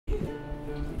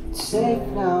It's safe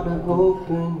now to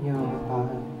open your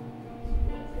heart.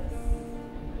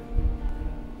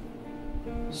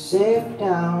 Safe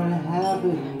now to have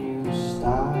a new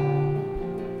start.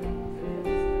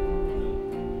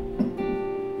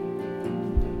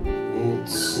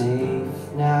 It's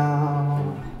safe now,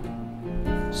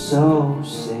 so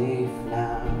safe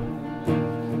now,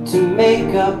 to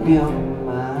make up your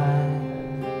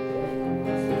mind,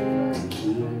 to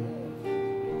keep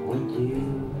what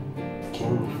you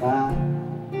can find.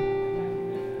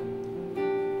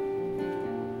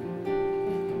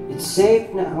 It's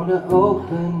safe now to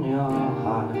open your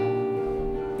heart.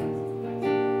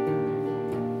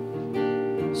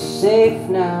 Safe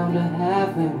now to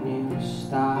have a new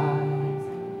start.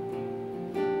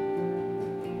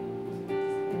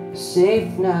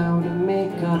 Safe now to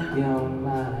make up your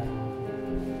mind.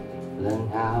 Learn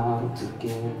how to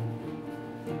give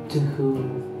to who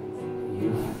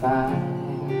you find.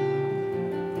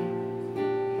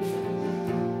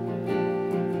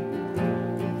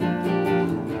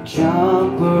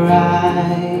 Jump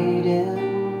right in,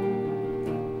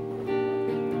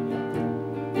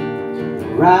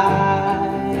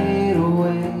 right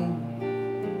away.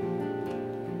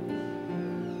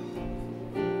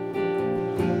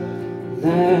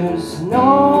 There's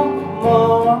no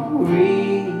more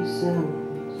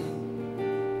reasons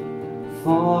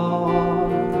for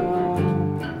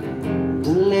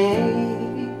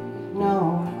delay,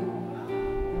 no.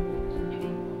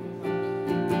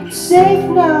 It's safe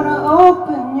now to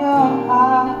open your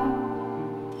heart.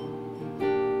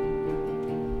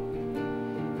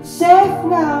 It's safe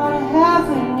now to have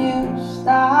a new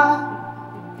start.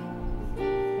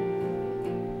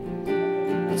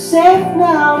 It's safe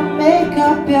now to make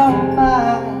up your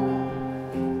mind.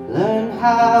 Learn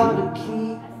how to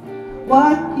keep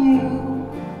what you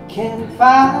can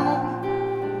find.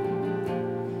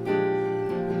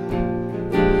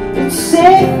 It's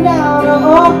safe now to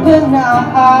open our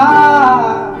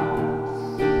hearts.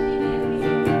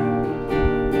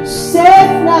 It's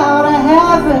safe now to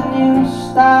have a new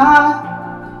start.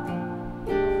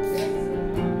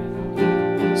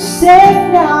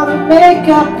 Safe now to make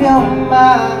up your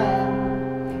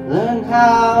mind. Learn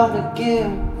how to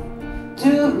give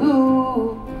to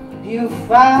who you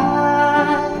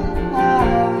find.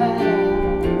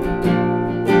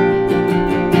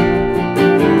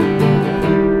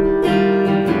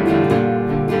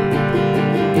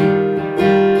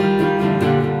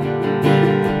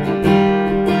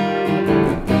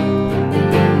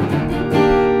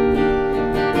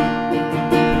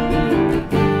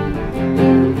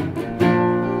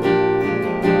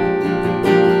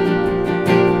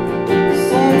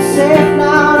 Safe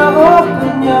now to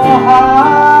open your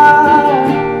heart.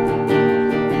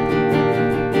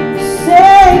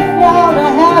 Safe now to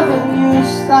have a new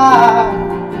start.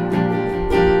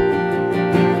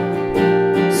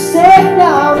 Safe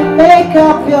now to make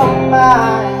up your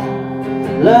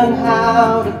mind. Learn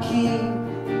how to keep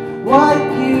what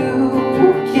you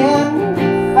can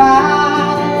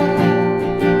find.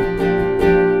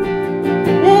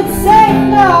 It's safe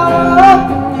now to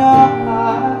open your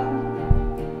heart.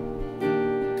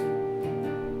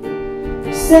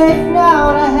 Safe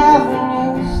now to have a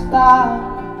new start.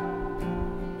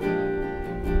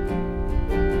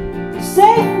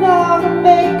 Safe now to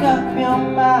make up your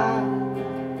mind.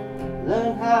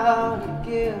 Learn how to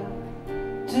give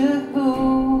to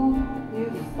who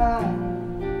you find.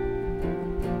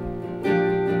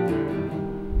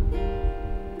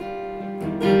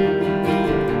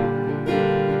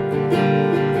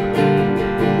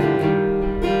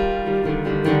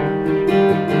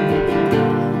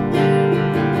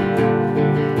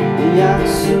 Yang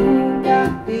sudah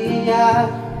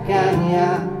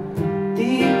biarkannya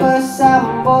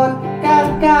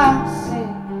dipersambutkan kasih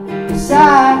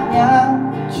sayang,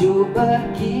 coba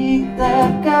kita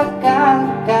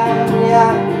kekalkan.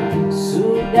 Yang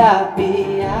sudah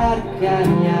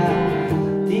biarkannya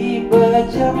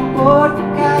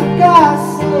diberjemputkan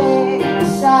kasih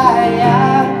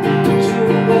sayang,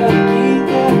 coba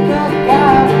kita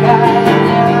kekalkan.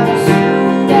 Yang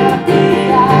sudah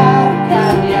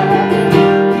biarkannya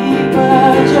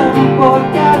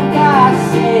diberjemputkan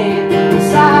kasih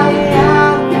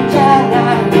sayang,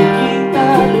 jangan kita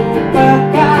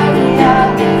lupakan.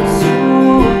 Yang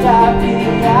sudah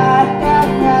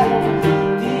biarkannya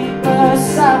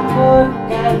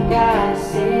dipersambutkan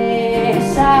kasih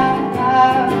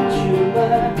sayang.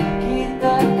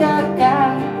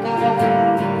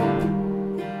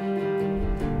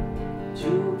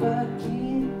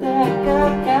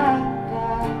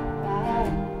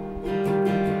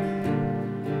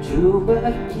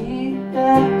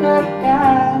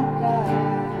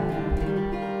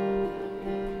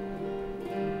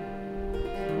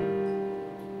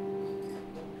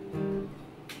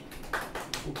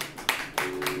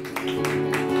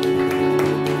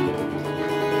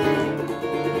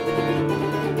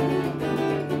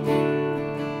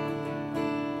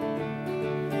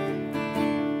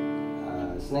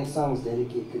 next song is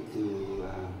dedicated to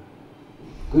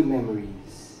good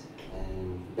memories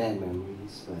and bad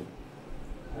memories, but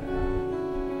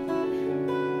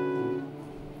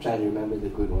try to remember the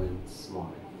good ones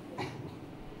more.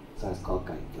 So it's called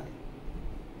Kite Flight.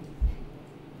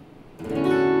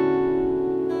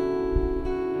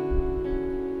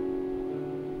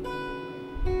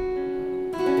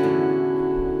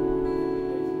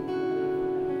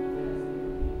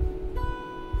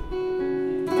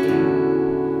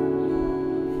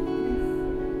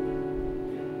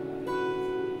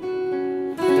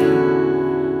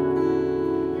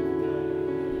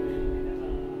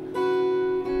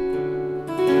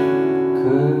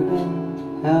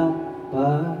 Couldn't help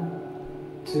but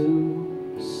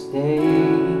to stay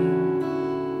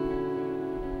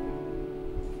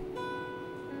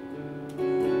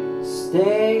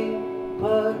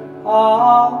put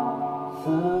all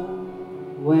the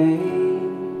way.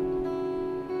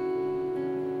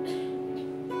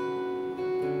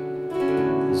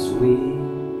 As we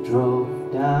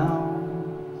drove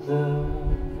down the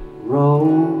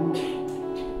road,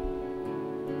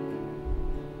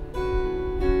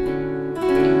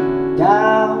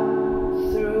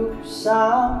 down through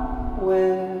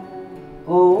somewhere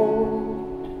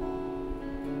old,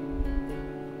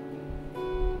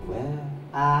 where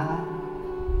I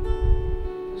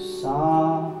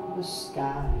saw the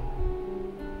sky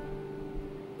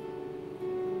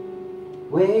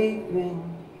waving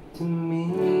to me.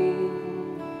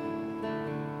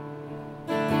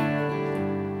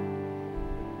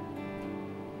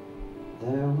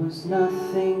 There was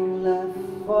nothing left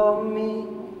for me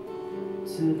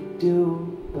to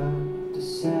do but to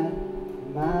set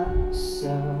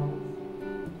myself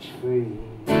free.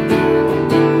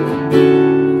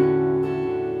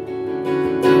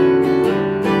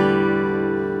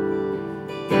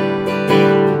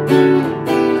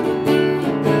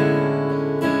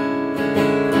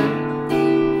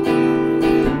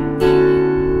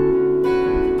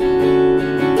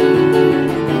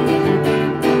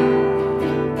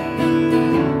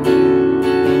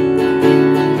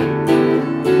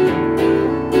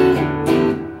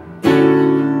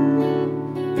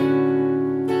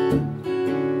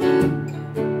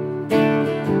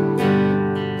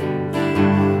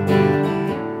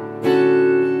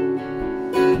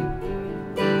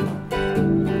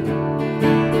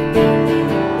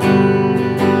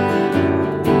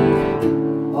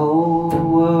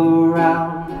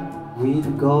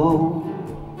 We'd go,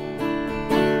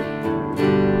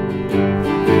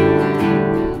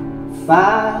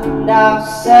 find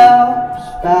ourselves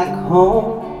back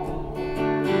home,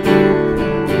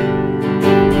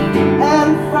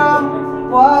 and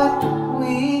from what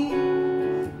we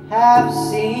have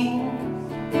seen,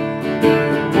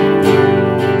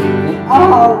 it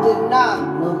all did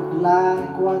not look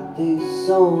like what they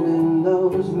sold in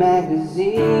those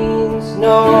magazines.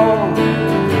 No,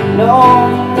 no,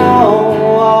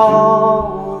 no,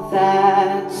 all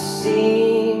that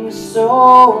seems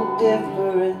so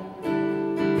different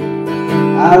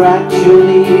are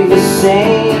actually the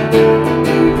same.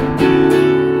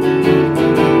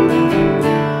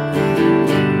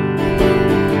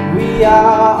 We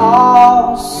are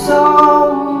all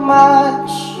so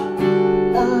much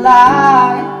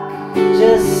alike,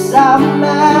 just some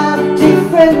have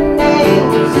different names.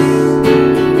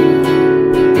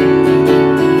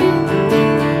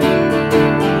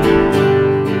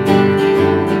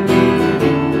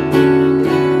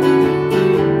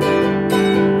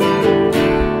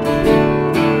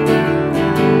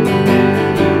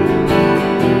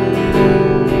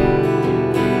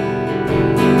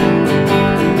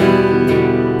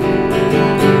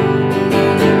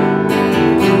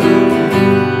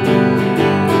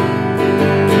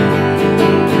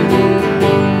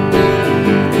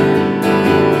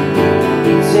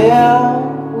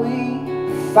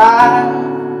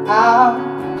 Find our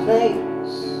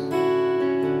place,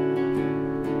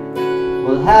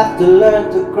 we'll have to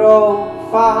learn to grow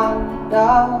fond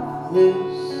of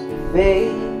this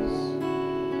phase,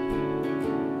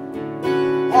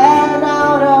 and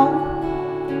out of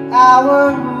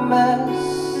our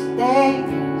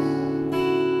mistakes,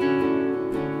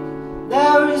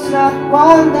 there is not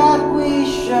one that we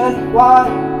should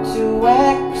want to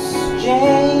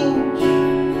exchange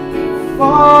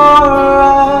for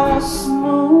a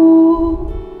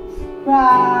smooth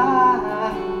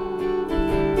ride.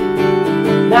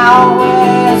 Now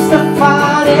where's the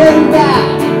fun in that?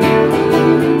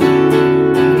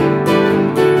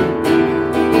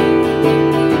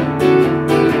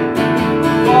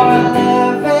 For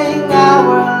living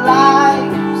our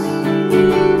lives,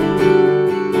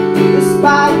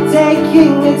 despite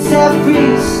taking it It's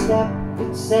every step,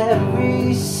 it's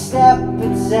every step,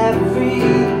 it's every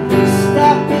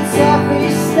step, it's every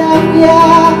step,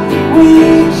 yeah. We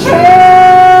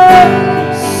trip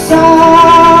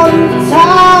sometimes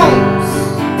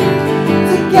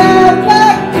to get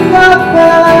back up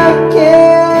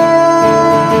again.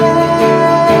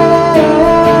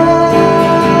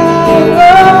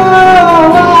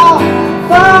 Oh,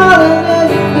 falling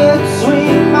in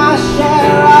between my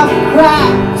share of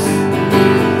cracks,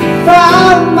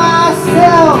 found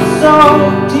myself so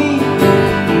deep.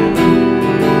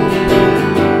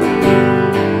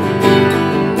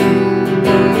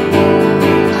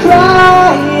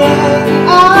 Crying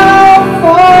out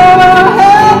for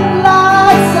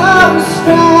headlights, I'm a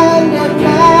stranded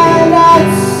man at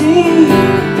sea.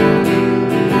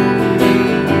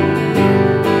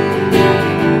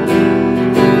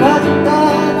 But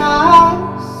then I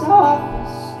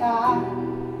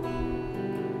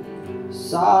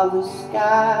saw the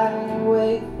sky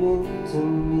waving to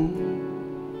me.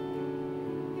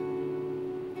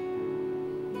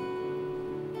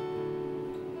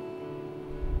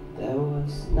 There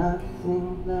was nothing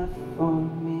left for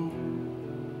me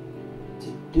to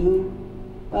do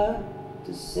but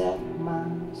to set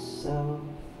myself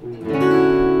free.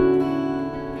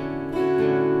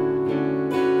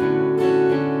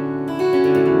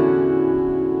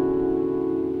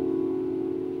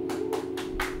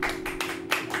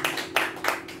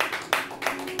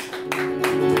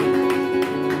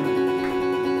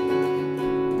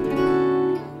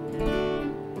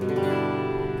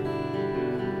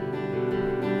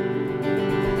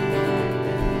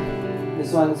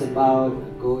 This one is about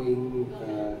going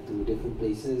to different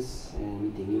places and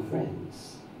meeting new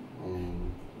friends,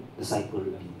 and the cycle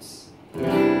repeats.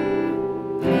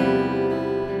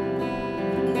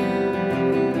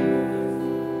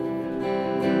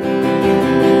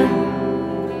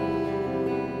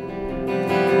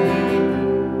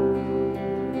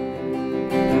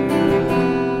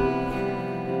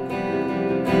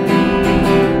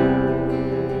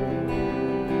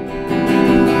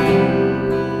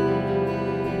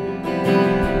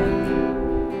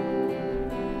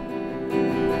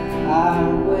 I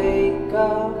wake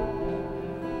up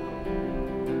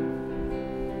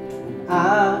and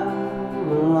I'm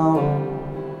alone.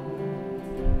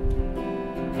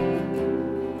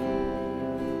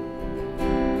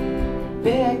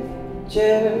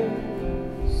 Pictures,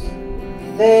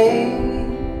 they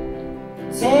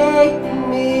take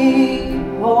me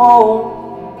home.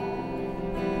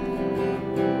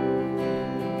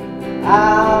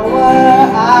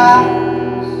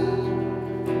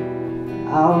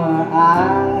 Our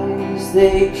eyes,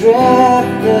 they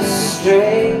drift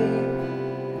astray.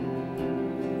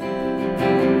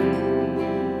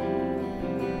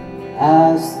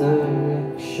 As the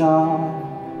rickshaw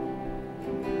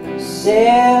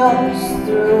sails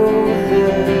through the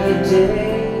day.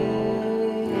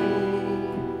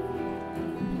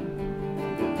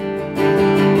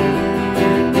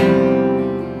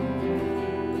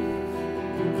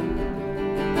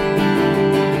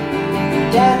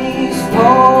 Danny's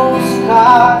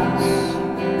postcards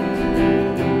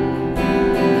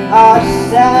are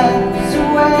sent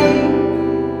away,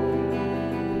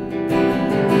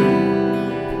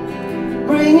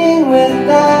 bringing with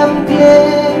them glimpses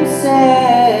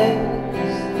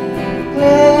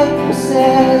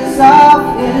of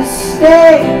his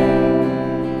state.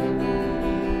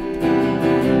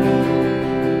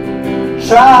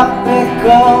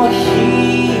 Tropical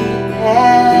heat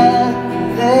and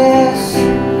this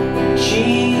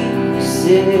cheap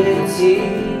city.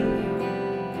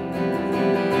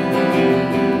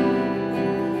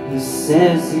 He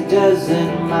says he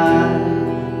doesn't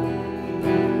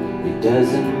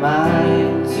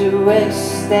mind to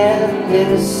extend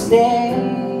his stay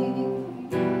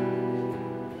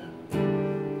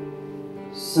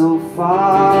so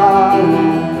far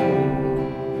away.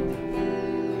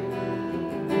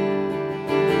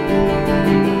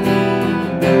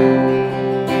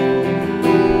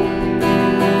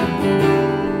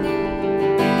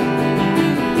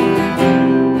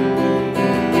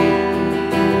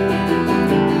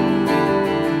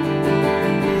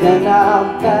 Then our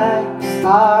bags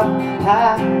are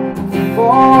packed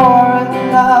for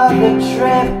another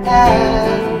trip,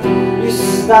 and you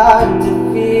start to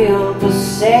feel the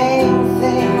same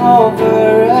thing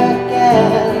over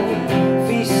again,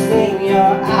 feasting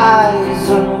your eyes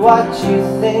on what you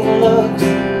think looks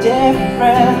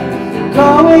different,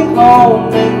 going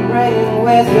home and bringing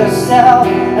with yourself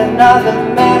another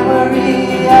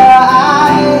memory. Your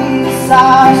eyes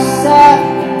are set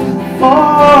for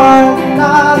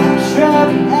another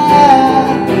trip,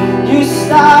 and you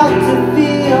start to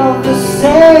feel the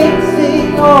same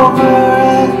thing over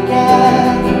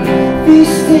again.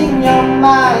 Feasting your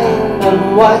mind on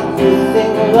what you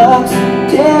think looks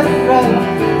different.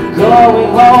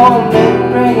 Going home and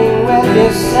bringing with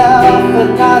yourself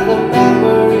another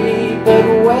memory. But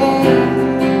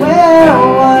where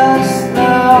was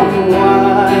the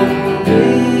one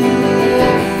before?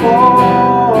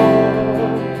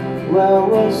 Where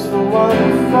was the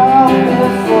one from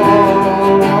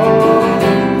before?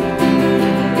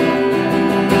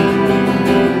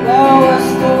 Where was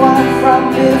the one from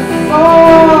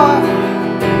before?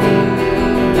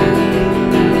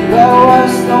 Where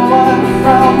was the one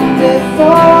from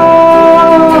before?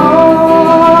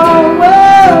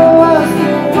 Where was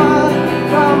the one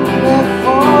from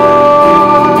before?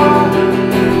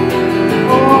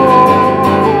 Oh,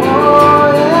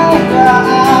 yeah, your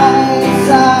eyes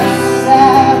are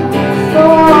set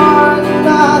for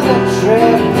another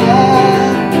trip,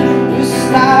 and you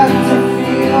start to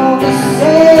feel the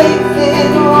same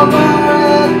thing over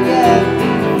again.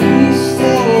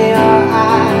 Feasting your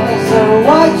eyes on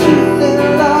what you think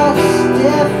looks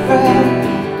different.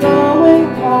 Going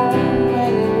home,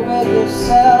 bringing with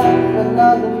yourself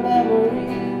another memory.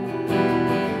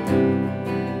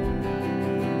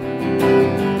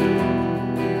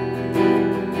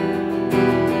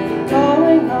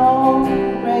 Going home,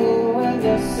 bringing with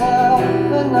yourself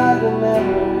another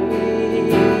memory.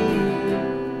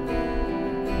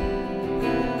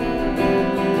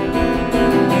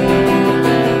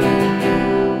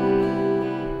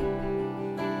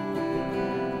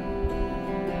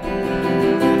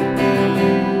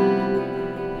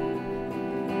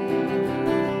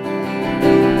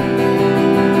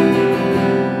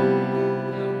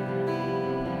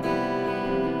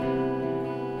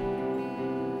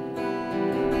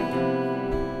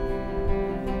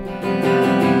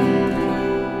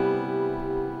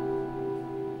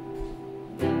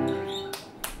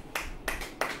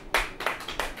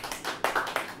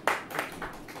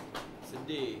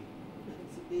 Sedih.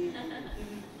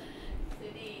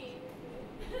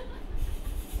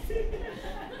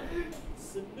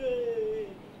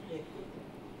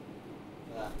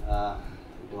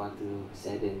 Don't want to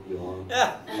sadden you all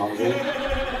longer.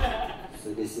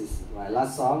 So this is my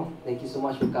last song. Thank you so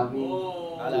much for coming.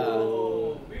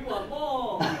 Hello. We want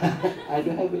more. I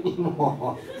don't have any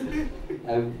more.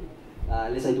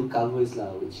 Unless I do covers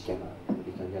lah, which cannot.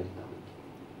 We can't get cover.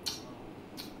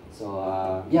 So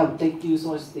yeah, thank you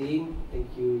so much for staying.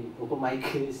 Thank you, open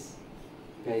micers.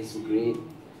 You guys were great.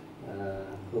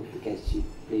 Hope to catch you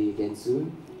play again soon.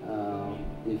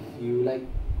 If you like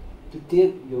to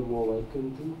tip, you're more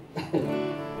welcome to.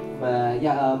 But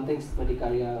yeah, thanks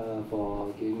Madhikaria for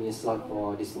giving me a slot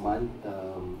for this month.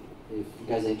 If you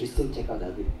guys are interested, check out the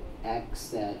other acts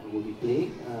that will be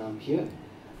playing here.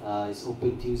 It's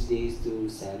open Tuesdays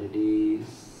to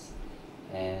Saturdays,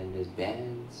 and there's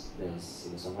bands, there's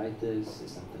singer-songwriters,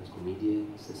 there's sometimes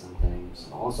comedians, there's sometimes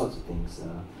all sorts of things.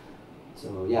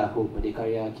 So yeah, hope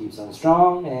Madhikaria keeps on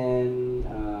strong, and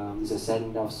it's a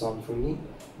send-off song for me.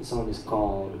 The song is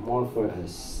called More For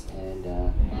Us, and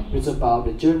it's about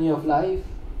the journey of life,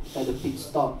 at a pit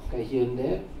stop here and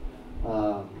there.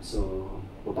 So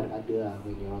beberapa ada lah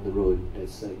when you're on the road.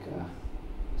 That's like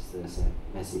that's a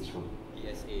message from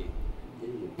PSA.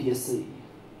 PSA.